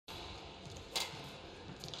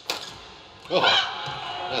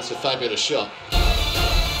Oh, that's a fabulous shot.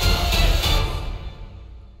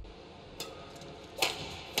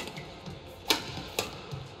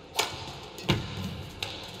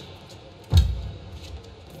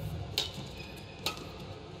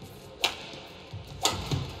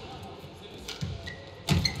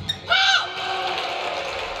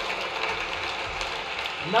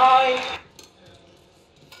 Nine.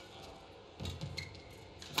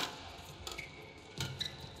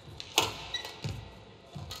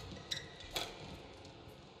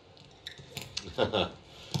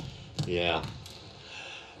 Yeah.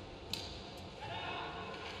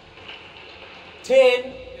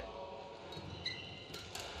 10.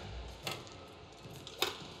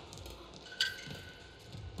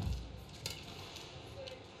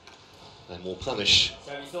 And we'll punish.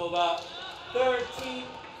 Service over. 13.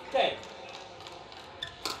 10.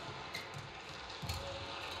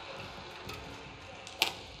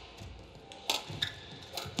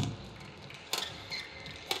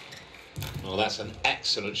 Oh, that's an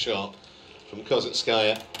excellent shot from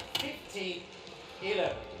Kosetskaya. 15.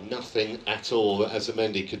 11. Nothing at all that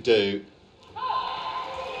Azurmendi could do.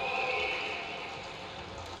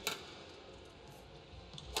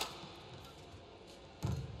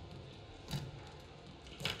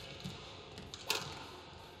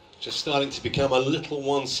 Just starting to become a little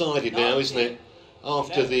one-sided now, isn't it?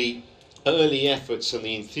 After the early efforts and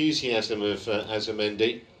the enthusiasm of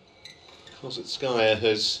Azurmendi, Kosetskaya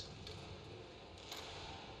has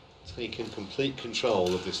taken complete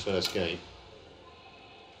control of this first game.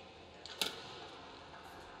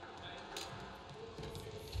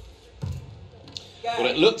 Well,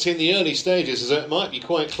 it looked in the early stages as though it might be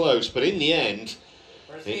quite close, but in the end,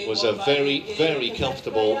 it was a very, very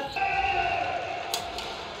comfortable.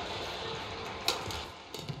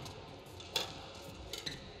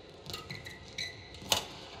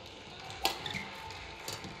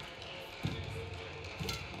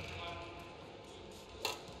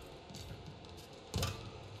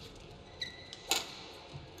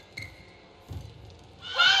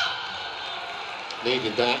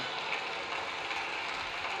 Needed that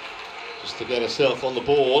just to get herself on the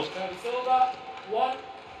board. Service over. 1.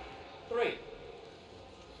 3.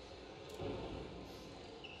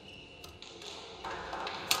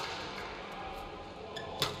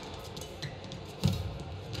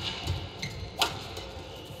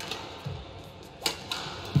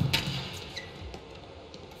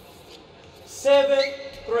 Seven.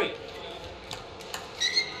 3.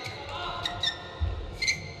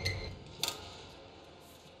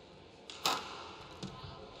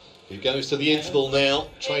 Who goes to the interval now,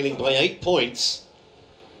 trailing by 8 points.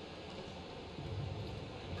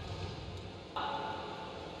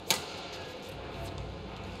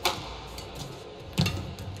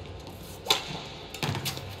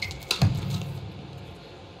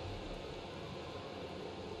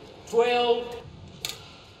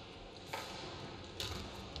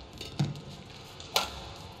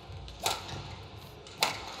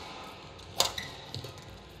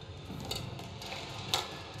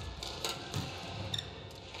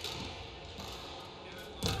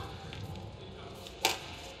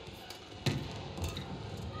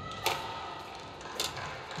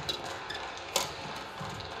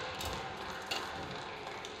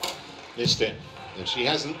 Missed it, and she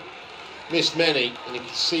hasn't missed many, and you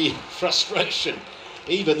can see frustration,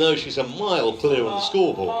 even though she's a mile clear on the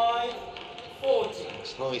scoreboard.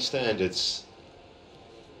 It's high standards.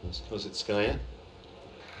 That's Kosetskaya.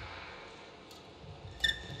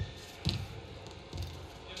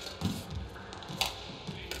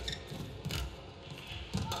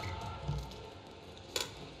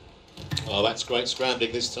 Oh, that's great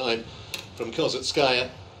scrambling this time from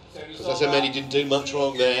Kosetskaya. Because Azurmendi didn't do much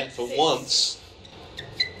wrong there for once.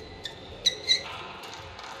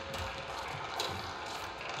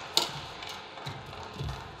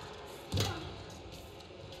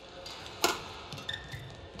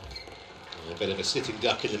 A bit of a sitting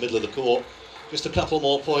duck in the middle of the court. Just a couple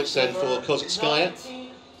more points then for Kosetskaya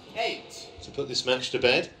to put this match to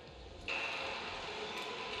bed.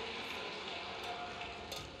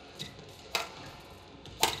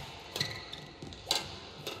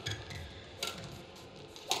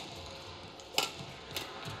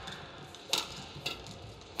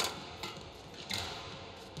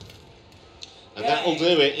 And that will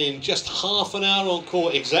do it in just half an hour on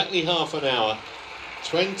court, exactly half an hour.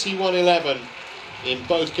 21-11 in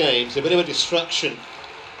both games. A bit of a destruction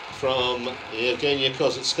from Evgeniya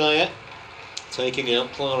Kosetskaya, taking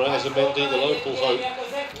out Clara Azurmendi, the local hope.